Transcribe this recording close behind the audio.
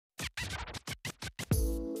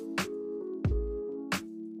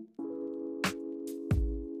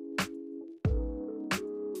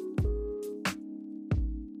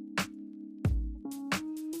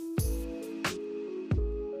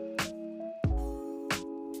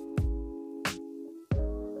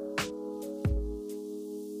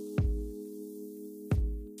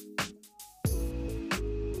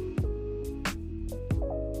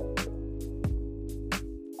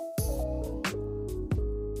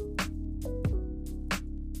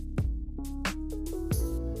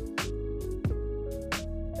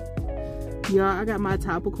Y'all, I got my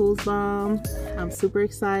topicals balm. I'm super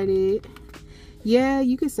excited. Yeah,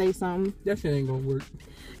 you could say something. That shit ain't gonna work.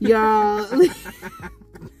 Y'all,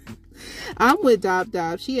 I'm with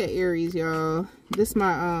Dop. She at Aries, y'all. This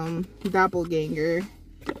my doppelganger.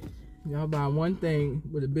 Y'all buy one thing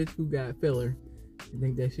with a bitch who got filler. You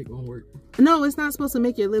think that shit gonna work? No, it's not supposed to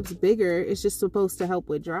make your lips bigger. It's just supposed to help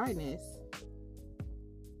with dryness.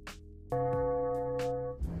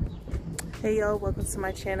 Hey y'all, welcome to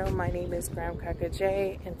my channel. My name is Graham Cracker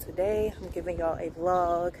J, and today I'm giving y'all a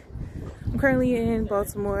vlog. I'm currently in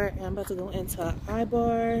Baltimore and I'm about to go into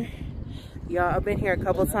iBar. Y'all, I've been here a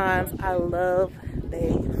couple times. I love they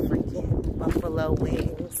freaking buffalo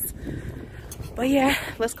wings. But yeah,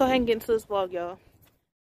 let's go ahead and get into this vlog, y'all.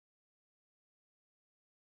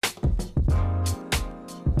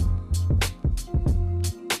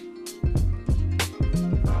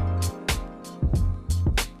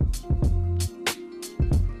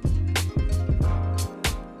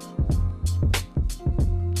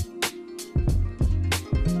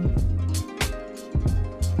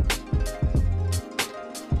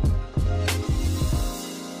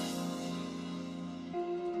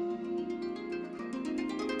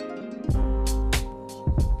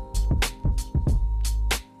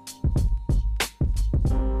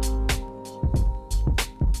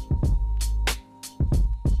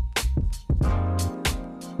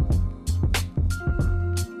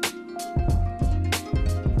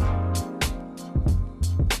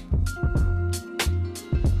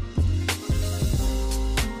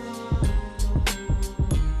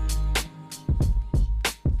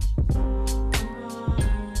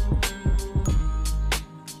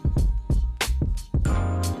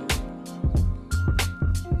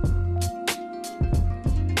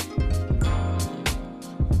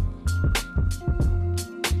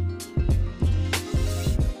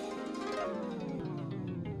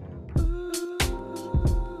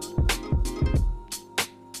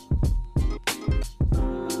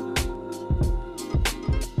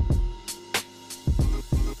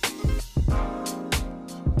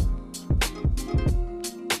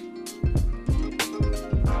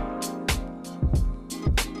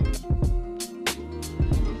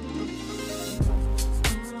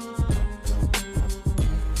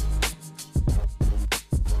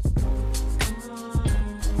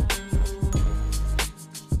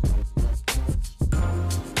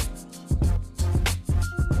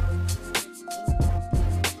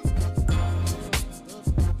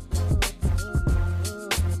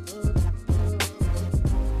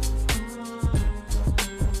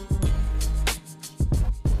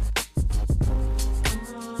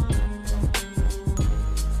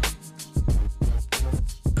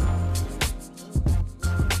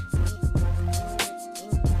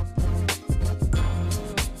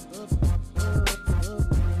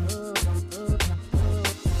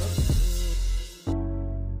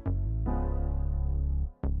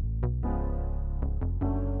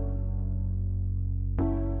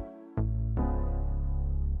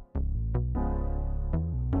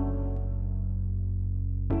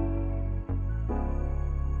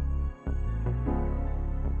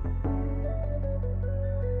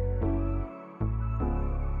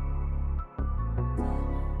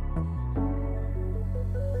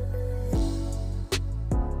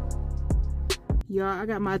 Y'all, I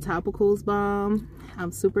got my topicals balm.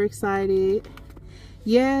 I'm super excited.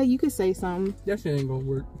 Yeah, you could say something. That shit ain't gonna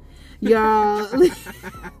work. Y'all,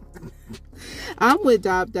 I'm with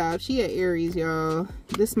Dop. She at Aries, y'all.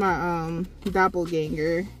 This my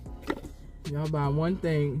doppelganger. Y'all buy one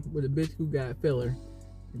thing with a bitch who got filler.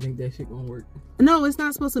 You think that shit gonna work? No, it's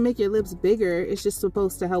not supposed to make your lips bigger. It's just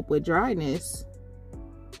supposed to help with dryness.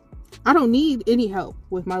 I don't need any help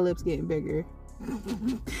with my lips getting bigger.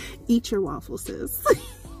 Eat your waffles, sis.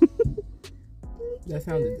 That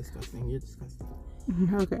sounded disgusting. You're disgusting.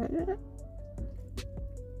 Okay.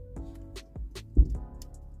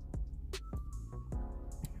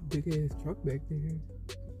 Big ass truck back there.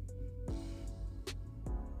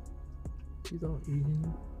 She's all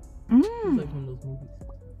Asian. It's like one of those movies.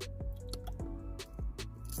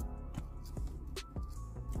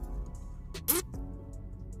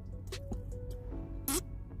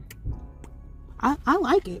 I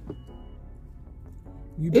like it.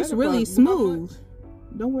 It's really smooth.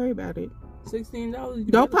 Don't worry about it. $16.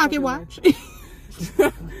 Don't pocket watch.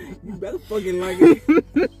 You better fucking like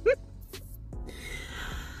it.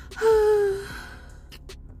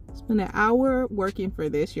 Spent an hour working for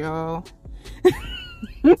this, y'all.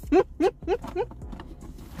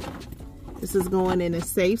 This is going in a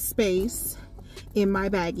safe space in my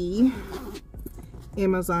baggie.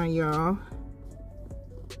 Amazon, y'all.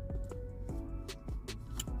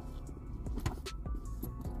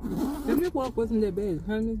 walk wasn't that bad.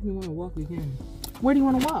 How makes me want to walk again? Where do you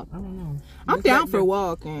want to walk? I don't know. I'm Just down like for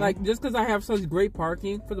walking. Like, just because I have such great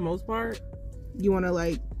parking for the most part. You want to,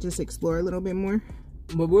 like, just explore a little bit more?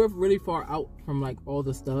 But we're really far out from, like, all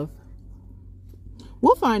the stuff.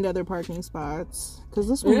 We'll find other parking spots. Because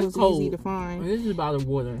this one was easy to find. This is by the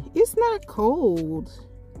water. It's not cold.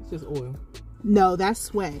 It's just oil. No, that's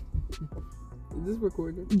sweat. Is this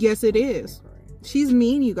recorded? Yes, it is. She's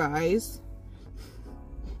mean, you guys.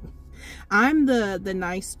 I'm the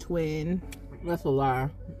nice twin. That's a lie.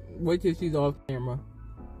 Wait till she's off camera.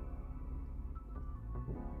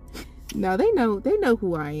 No, they know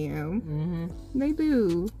who I am. Mm-hmm. They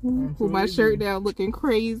do. With my shirt down looking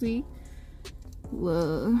crazy.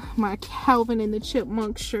 Look, my Calvin and the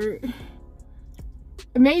Chipmunk shirt.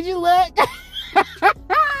 It made you look.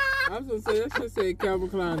 I was gonna say, that should say Calvin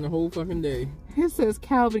Klein the whole fucking day. It says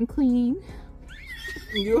Calvin Clean.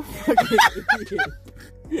 You're fucking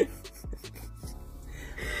idiot.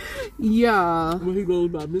 Yeah. When he goes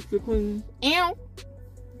by Mr. Clean. Ow.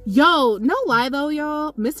 Yo, no lie though,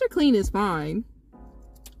 y'all. Mr. Clean is fine.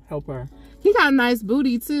 Help her. He got a nice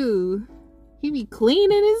booty too. He be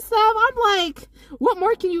cleaning and stuff. I'm like, what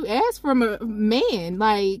more can you ask from a man?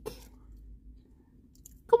 Like,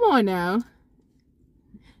 come on now.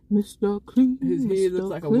 Mr. Clean. His head looks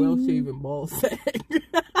like a well-shaven ball sack.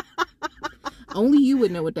 Only you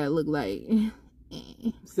would know what that looked like.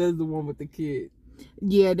 Says the one with the kid.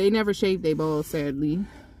 Yeah, they never shaved their balls, sadly.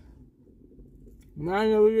 I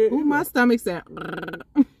know it. Ooh, my stomach said.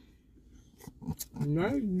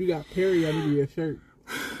 Now you got Perry under your shirt.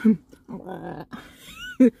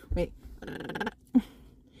 Wait.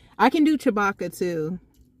 I can do Chewbacca too.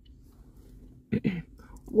 She's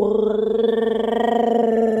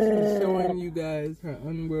showing you guys her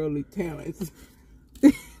unworldly talents.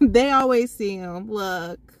 They always see them.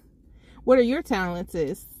 Look. What are your talents,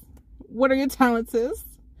 sis? What are your talents, sis?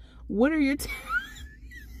 What are your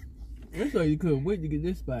That's why you couldn't wait to get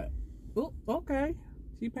this spot. Oh, okay.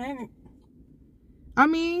 She panicked. I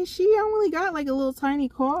mean, she only got like a little tiny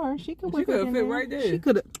car. She could have fit right there. She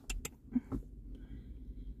could have.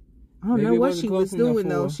 I don't know what she was doing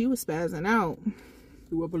though. She was spazzing out.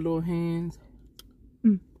 Threw up her little hands.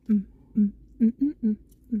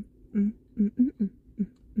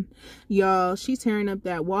 Y'all, she's tearing up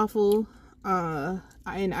that waffle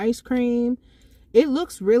and ice cream. It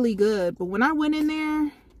looks really good, but when I went in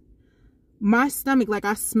there, my stomach, like,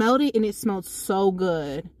 I smelled it and it smelled so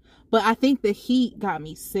good, but I think the heat got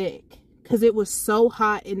me sick because it was so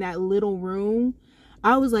hot in that little room.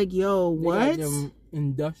 I was like, yo, what? They got them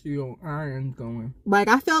industrial irons going. Like,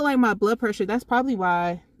 I felt like my blood pressure, that's probably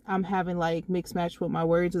why I'm having like mixed match with my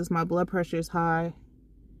words, is my blood pressure is high.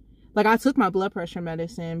 Like, I took my blood pressure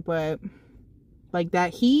medicine, but like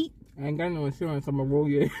that heat. I ain't got no insurance. I'm gonna roll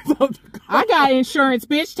your ass out the car. I got insurance,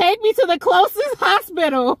 bitch. Take me to the closest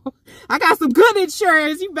hospital. I got some good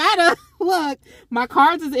insurance. You better. Look, my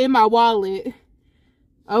cards is in my wallet.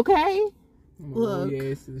 Okay? I'm gonna roll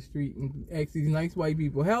your ass to the street and ask these nice white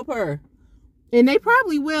people, help her. And they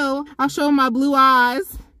probably will. I'll show them my blue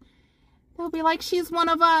eyes. They'll be like, she's one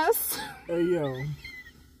of us. Hey, yo.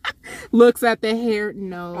 Looks at the hair.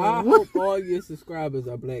 No. I hope all your subscribers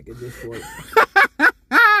are black at this point.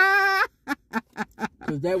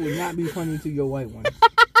 Because that would not be funny to your white ones.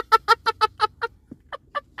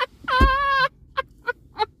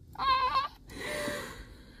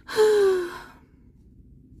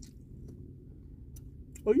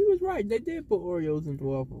 Oh, you was right. They did put Oreos into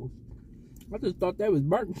waffles. I just thought that was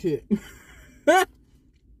burnt shit.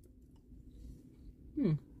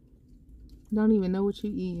 Don't even know what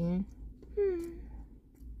you eating.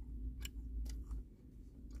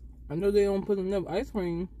 I know they don't put enough ice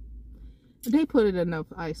cream. They put in enough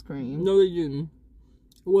ice cream. No, they didn't.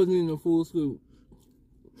 It wasn't in a full scoop.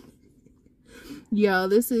 Yo,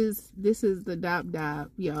 this is the dop,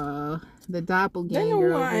 y'all. The doppelganger. They know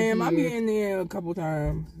who I am. Here. I be in there a couple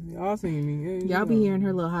times. Y'all seen me. Y'all be hearing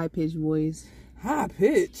her little high-pitched voice. High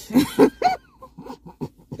pitch?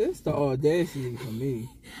 It's the audacity for me.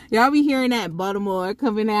 Y'all be hearing that Baltimore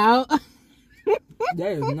coming out.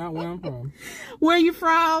 That is not where I'm from. Where you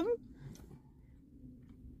from?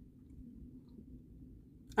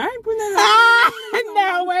 I ain't putting that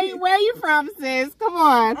No, where you from, sis? Come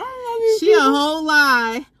on. She a whole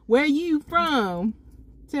lie. Where you from?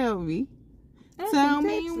 Tell me. Tell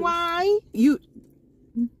me why. I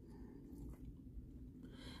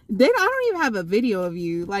don't even have a video of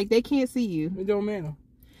you. Like, they can't see you. It don't matter.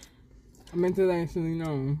 I'm internationally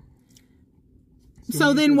known.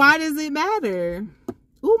 So then why does it matter?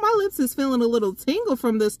 Ooh, my lips is feeling a little tingle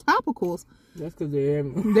from this topicals. That's because they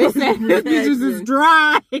haven't. They said this bitch is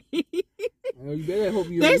dry. You better hope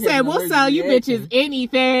you. They said we'll sell you bitches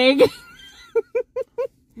anything.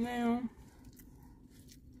 Now.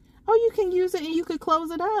 Oh, you can use it and you could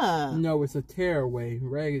close it up. No, it's a tearaway.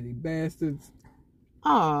 Raggedy bastards.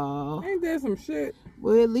 Oh. Ain't that some shit?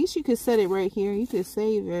 Well, at least you could set it right here. You could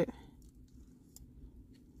save it.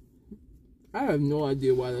 I have no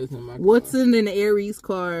idea why that's in my car. What's in an Aries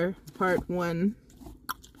car? Part 1.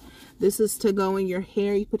 This is to go in your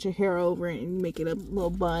hair. You put your hair over it and make it a little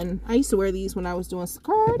bun. I used to wear these when I was doing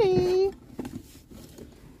security.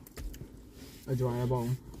 A dryer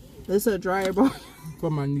balm. This is a dryer balm. For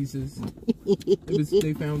my nieces.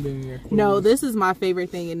 They found it in there. No, this is my favorite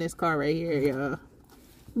thing in this car right here, y'all.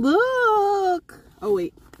 Look. Oh,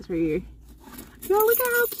 wait. It's right here. Y'all, look at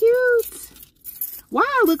how cute. Why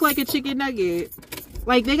I look like a chicken nugget?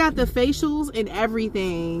 Like, they got the facials and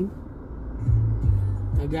everything.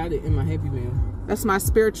 I got it in my Happy Meal. That's my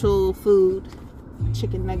spiritual food.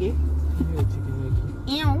 Chicken nugget. Yeah, chicken nugget.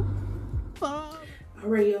 Ew.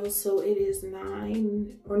 Alright, y'all, so it is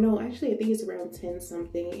 9, or no, actually I think it's around 10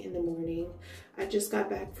 something in the morning. I just got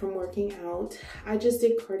back from working out. I just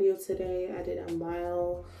did cardio today. I did a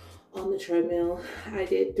mile on the treadmill. I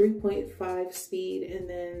did 3.5 speed and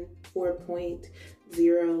then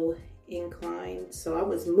 4.0 incline. So I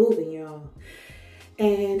was moving, y'all.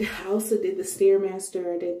 And I also did the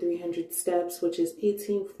Stairmaster. I did 300 steps, which is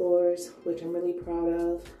 18 floors, which I'm really proud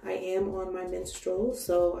of. I am on my menstrual,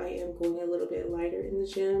 so I am going a little bit lighter in the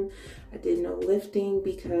gym. I did no lifting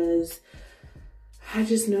because I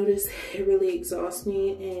just noticed it really exhausts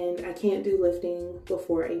me and I can't do lifting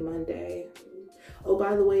before a Monday. Oh,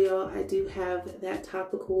 by the way, y'all, I do have that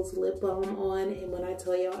Topicals lip balm on, and when I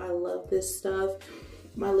tell y'all I love this stuff,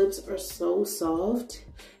 my lips are so soft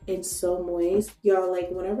and so moist. Y'all, like,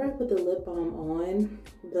 whenever I put the lip balm on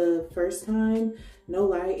the first time, no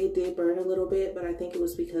lie, it did burn a little bit, but I think it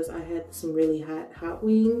was because I had some really hot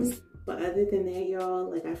wings. But other than that,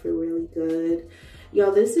 y'all, like, I feel really good.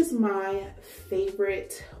 Y'all, this is my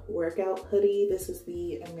favorite workout hoodie. This is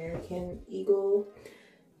the American Eagle.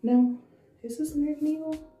 No, is this American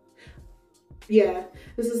Eagle? Yeah,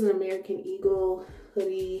 this is an American Eagle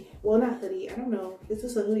hoodie. Well, not hoodie, I don't know. Is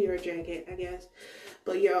this a hoodie or a jacket, I guess?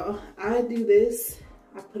 But y'all, I do this.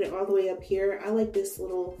 I put it all the way up here. I like this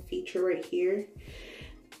little feature right here.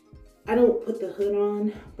 I don't put the hood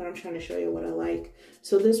on, but I'm trying to show you what I like.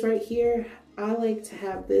 So this right here, I like to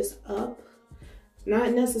have this up.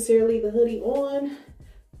 Not necessarily the hoodie on,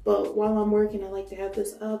 but while I'm working, I like to have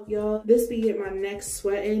this up, y'all. This be get my neck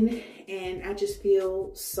sweating, and I just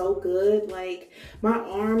feel so good. Like, my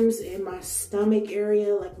arms and my stomach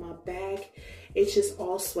area, like my back, it's just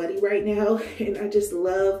all sweaty right now, and I just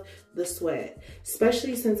love the sweat,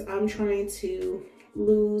 especially since I'm trying to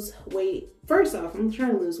lose weight. First off, I'm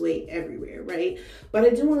trying to lose weight everywhere, right? But I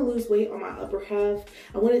do want to lose weight on my upper half.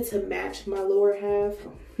 I want it to match my lower half.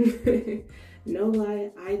 No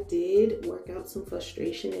lie, I did work out some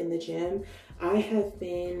frustration in the gym. I have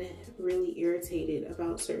been really irritated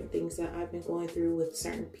about certain things that I've been going through with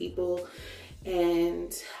certain people.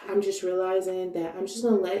 And I'm just realizing that I'm just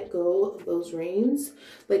gonna let go of those reins.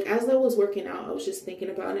 Like, as I was working out, I was just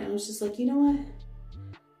thinking about it. I was just like, you know what?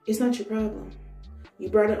 It's not your problem. You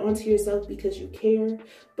brought it onto yourself because you care.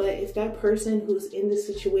 But if that person who's in this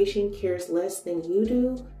situation cares less than you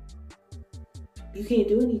do, you can't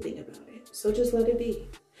do anything about it. So just let it be.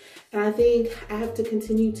 And I think I have to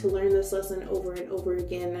continue to learn this lesson over and over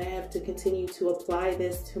again. I have to continue to apply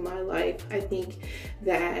this to my life. I think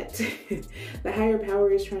that the higher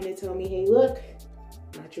power is trying to tell me, hey, look,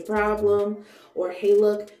 not your problem. Or, hey,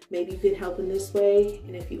 look, maybe you can help in this way.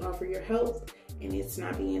 And if you offer your help and it's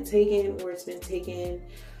not being taken, or it's been taken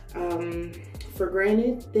for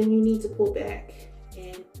granted, then you need to pull back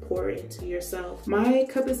and pour it into yourself. My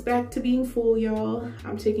cup is back to being full, y'all.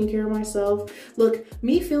 I'm taking care of myself. Look,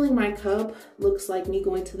 me filling my cup looks like me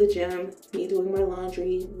going to the gym, me doing my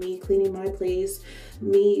laundry, me cleaning my place,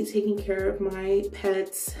 me taking care of my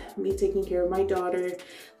pets, me taking care of my daughter.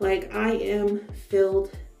 Like, I am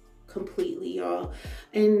filled completely, y'all.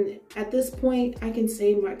 And at this point, I can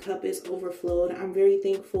say my cup is overflowed. I'm very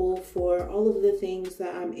thankful for all of the things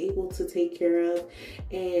that I'm able to take care of,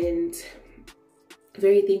 and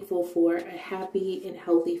very thankful for a happy and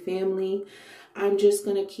healthy family. I'm just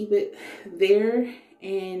gonna keep it there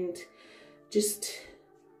and just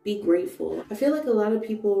be grateful. I feel like a lot of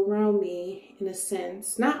people around me, in a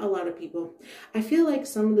sense, not a lot of people, I feel like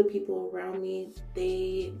some of the people around me,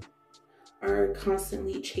 they are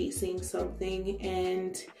constantly chasing something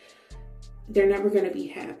and they're never gonna be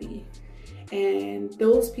happy. And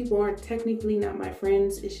those people aren't technically not my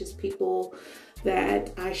friends. It's just people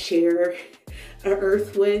that I share a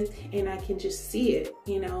earth with, and I can just see it,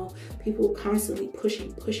 you know, people constantly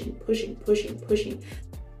pushing.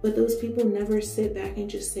 But those people never sit back and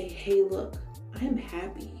just say, hey, look, I am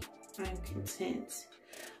happy, I'm content,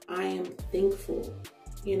 I am thankful,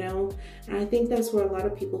 you know? And I think that's where a lot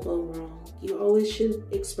of people go wrong. You always should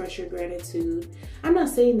express your gratitude. I'm not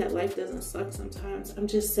saying that life doesn't suck sometimes. I'm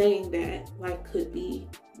just saying that life could be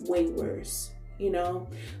way worse, you know?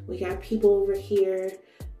 We got people over here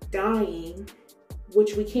dying,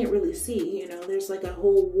 which we can't really see, you know? There's like a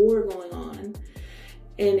whole war going on.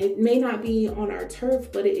 And it may not be on our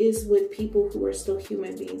turf, but it is with people who are still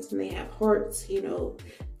human beings and they have hearts, you know.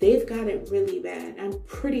 They've got it really bad. I'm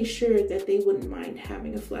pretty sure that they wouldn't mind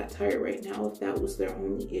having a flat tire right now if that was their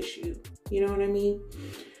only issue. You know what I mean?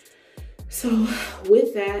 So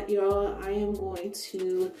with that, y'all, I am going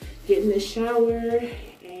to get in the shower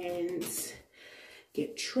and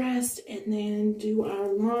get dressed and then do our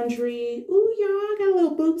laundry. Ooh, y'all, I got a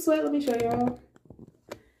little boob sweat. Let me show y'all.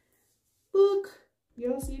 Look.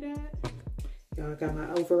 Y'all see that? Y'all, got my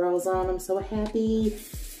overalls on. I'm so happy.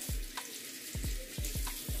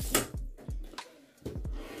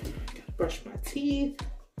 Gotta brush my teeth.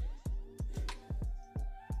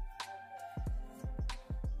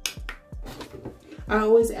 I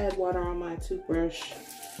always add water on my toothbrush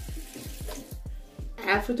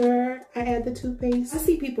after I add the toothpaste. I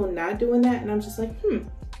see people not doing that and I'm just like,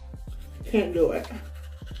 can't do it.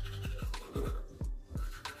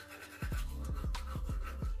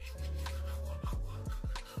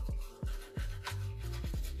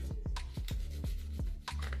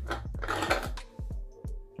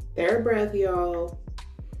 Third breath, y'all.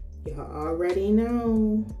 Y'all already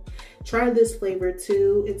know. Try this flavor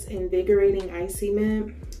too. It's invigorating icy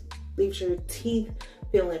mint. Leaves your teeth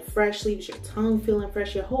feeling fresh, leaves your tongue feeling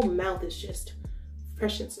fresh. Your whole mouth is just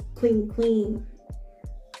fresh and clean.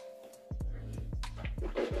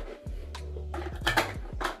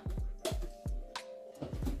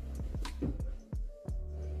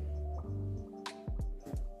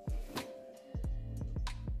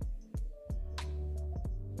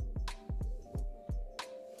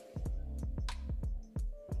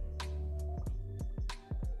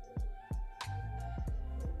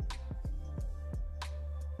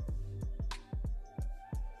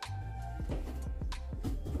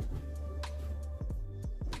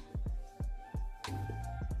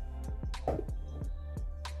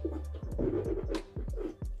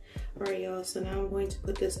 Alright, y'all, so now I'm going to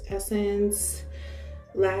put this Essence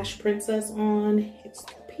Lash Princess on. It's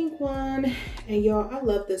the pink one, and y'all, I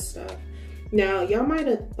love this stuff. Now, y'all might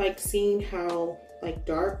have like seen how like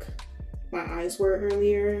dark my eyes were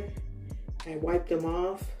earlier. I wiped them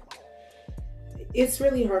off. It's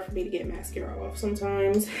really hard for me to get mascara off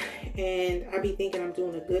sometimes, and I be thinking I'm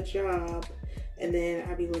doing a good job, and then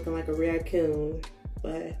I be looking like a raccoon,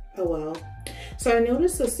 but oh well. So I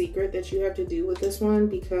noticed a secret that you have to do with this one,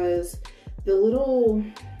 because the little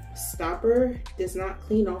stopper does not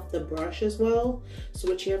clean off the brush as well. So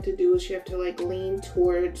what you have to do is you have to like lean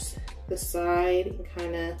towards the side and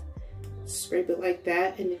kind of scrape it like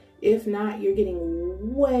that. And if not, you're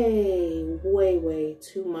getting way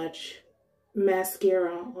too much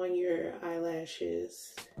mascara on your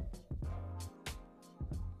eyelashes.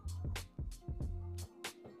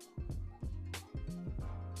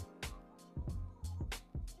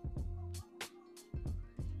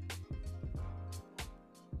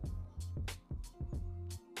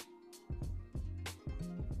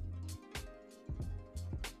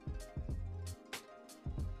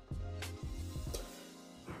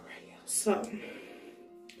 So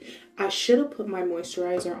I should have put my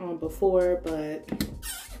moisturizer on before, but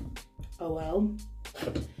oh well.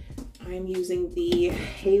 I'm using the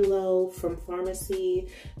Halo from Pharmacy.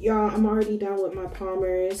 Y'all, I'm already done with my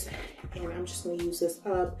Palmers and I'm just gonna use this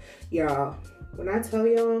up. Y'all, when I tell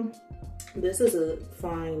y'all, this is a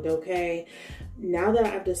find, okay? Now that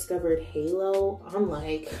I've discovered Halo, I'm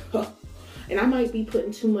like, and I might be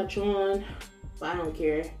putting too much on, but I don't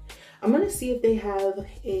care. I'm gonna see if they have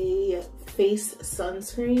a face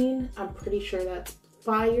sunscreen. I'm pretty sure that's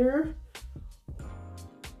fire.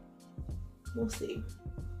 We'll see.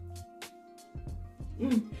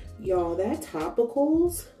 Y'all, that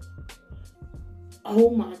topicals, oh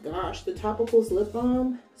my gosh, the topicals lip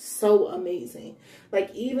balm, so amazing. Like,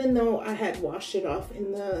 even though I had washed it off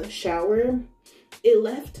in the shower, it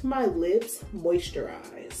left my lips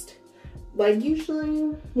moisturized. Like,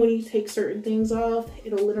 usually when you take certain things off,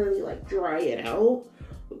 it'll literally like dry it out.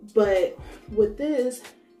 But with this,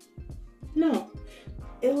 no,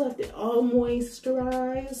 it left it all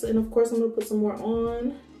moisturized. And of course, I'm gonna put some more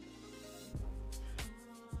on.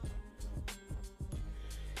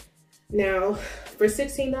 Now, for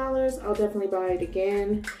 $16, I'll definitely buy it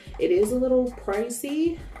again. It is a little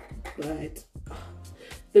pricey, but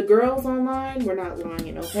the girls online were not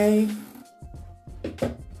lying, okay?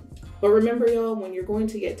 But remember, y'all, when you're going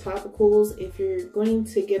to get topicals, if you're going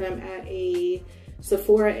to get them at a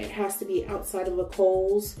Sephora, it has to be outside of a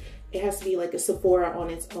Kohl's. It has to be like a Sephora on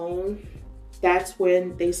its own. That's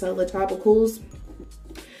when they sell the topicals.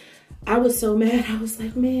 I was so mad. I was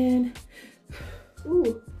like, man,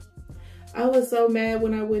 ooh. I was so mad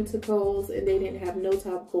when I went to Kohl's and they didn't have no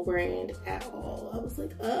topical brand at all. I was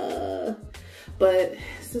like, But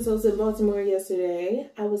since I was in Baltimore yesterday,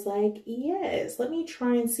 I was like, yes, let me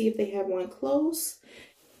try and see if they have one close.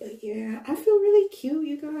 But yeah, I feel really cute,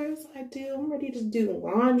 you guys. I do. I'm ready to do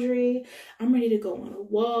laundry. I'm ready to go on a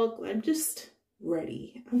walk. I'm just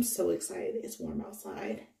ready. I'm so excited. It's warm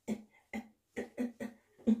outside.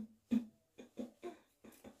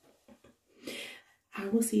 I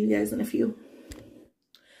will see you guys in a few.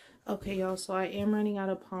 Okay, y'all, so I am running out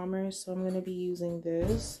of Palmers, so I'm going to be using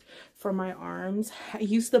this for my arms. I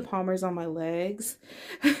use the Palmers on my legs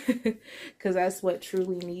because that's what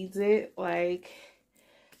truly needs it. Like,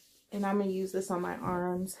 and I'm going to use this on my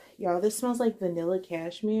arms. Y'all, this smells like vanilla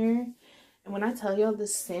cashmere. And when I tell y'all,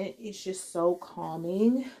 this scent is just so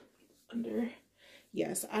calming.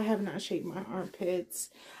 Yes, I have not shaved my armpits.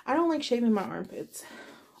 I don't like shaving my armpits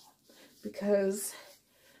because,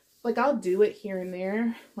 like, I'll do it here and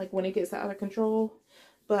there, like when it gets out of control.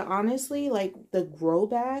 But honestly, like, the grow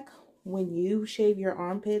back, when you shave your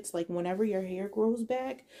armpits, like whenever your hair grows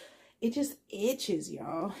back, it just itches,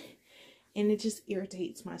 y'all. And it just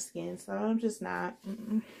irritates my skin. So I'm just not,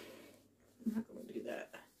 I'm not going to do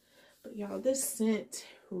that. But y'all, this scent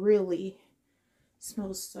really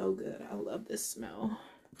smells so good. I love this smell.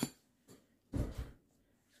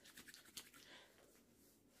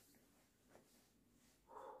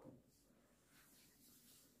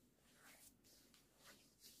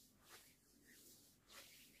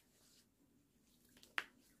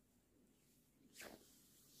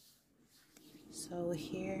 So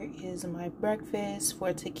here is my breakfast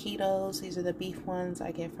for taquitos. These are the beef ones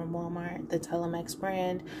I get from Walmart, the Telemex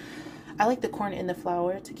brand. I like the corn in the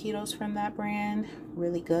flour taquitos from that brand.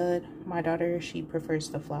 Really good. My daughter, she prefers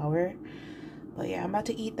the flour. But yeah, I'm about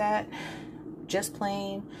to eat that. Just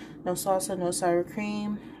plain. No salsa, no sour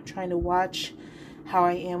cream. I'm trying to watch how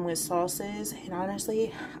I am with sauces. And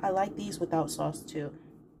honestly, I like these without sauce too.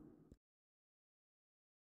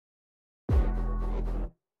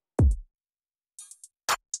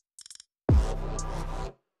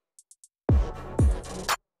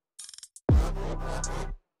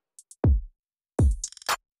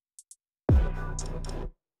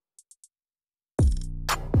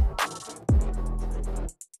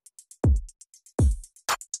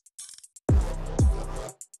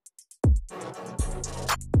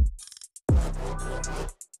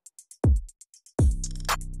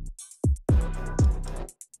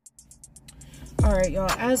 Alright,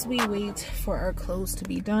 y'all, as we wait for our clothes to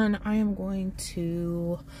be done, I am going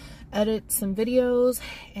to edit some videos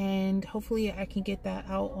and hopefully I can get that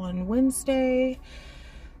out on Wednesday.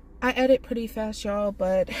 I edit pretty fast, y'all,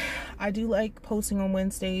 but I do like posting on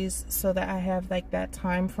Wednesdays so that I have like that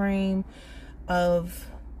time frame of,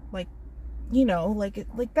 like, you know,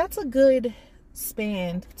 like that's a good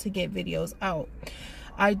span to get videos out.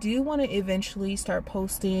 I do want to eventually start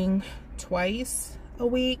posting twice a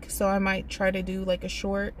week, so I might try to do like a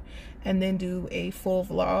short and then do a full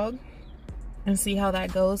vlog and see how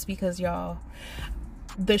that goes, because y'all,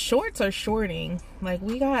 the shorts are shorting. Like,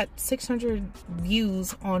 we got 600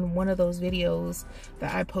 views on one of those videos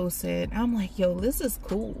that I posted. I'm like, yo, this is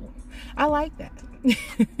cool. I like that.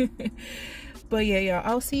 But yeah, y'all,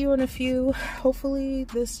 I'll see you in a few. Hopefully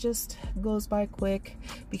this just goes by quick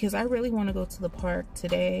because I really want to go to the park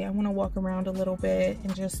today. I want to walk around a little bit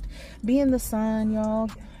and just be in the sun, y'all.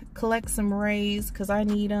 Collect some rays because I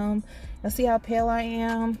need them. And see how pale I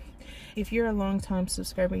am. If you're a long-time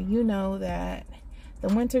subscriber, you know that the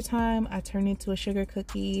wintertime I turn into a sugar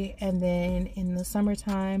cookie, and then in the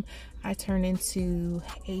summertime I turn into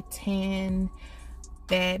a tan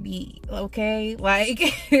babby, okay?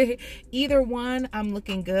 Like, either one, I'm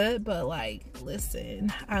looking good, but like,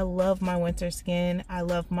 listen, I love my winter skin. I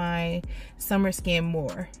love my summer skin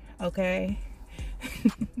more, okay?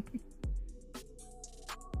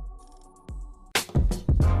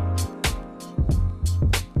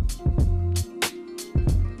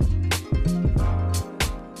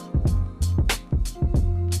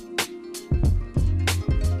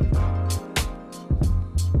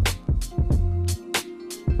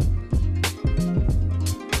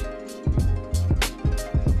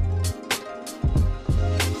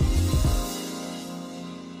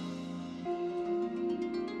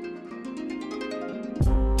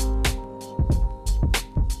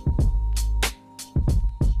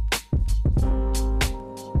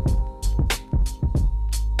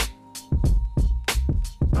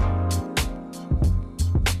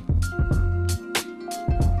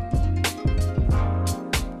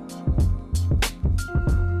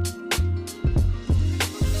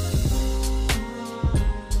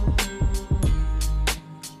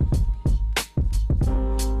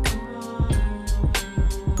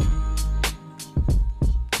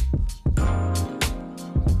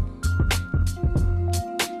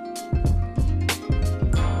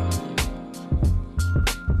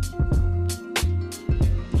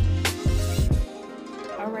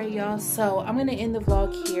 So I'm gonna end the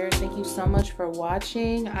vlog here. Thank you so much for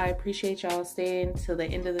watching. I appreciate y'all staying till the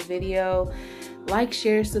end of the video. Like,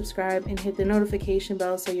 share, subscribe, and hit the notification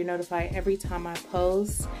bell so you're notified every time I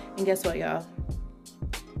post. And guess what, y'all?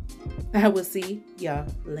 I will see y'all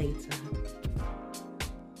later.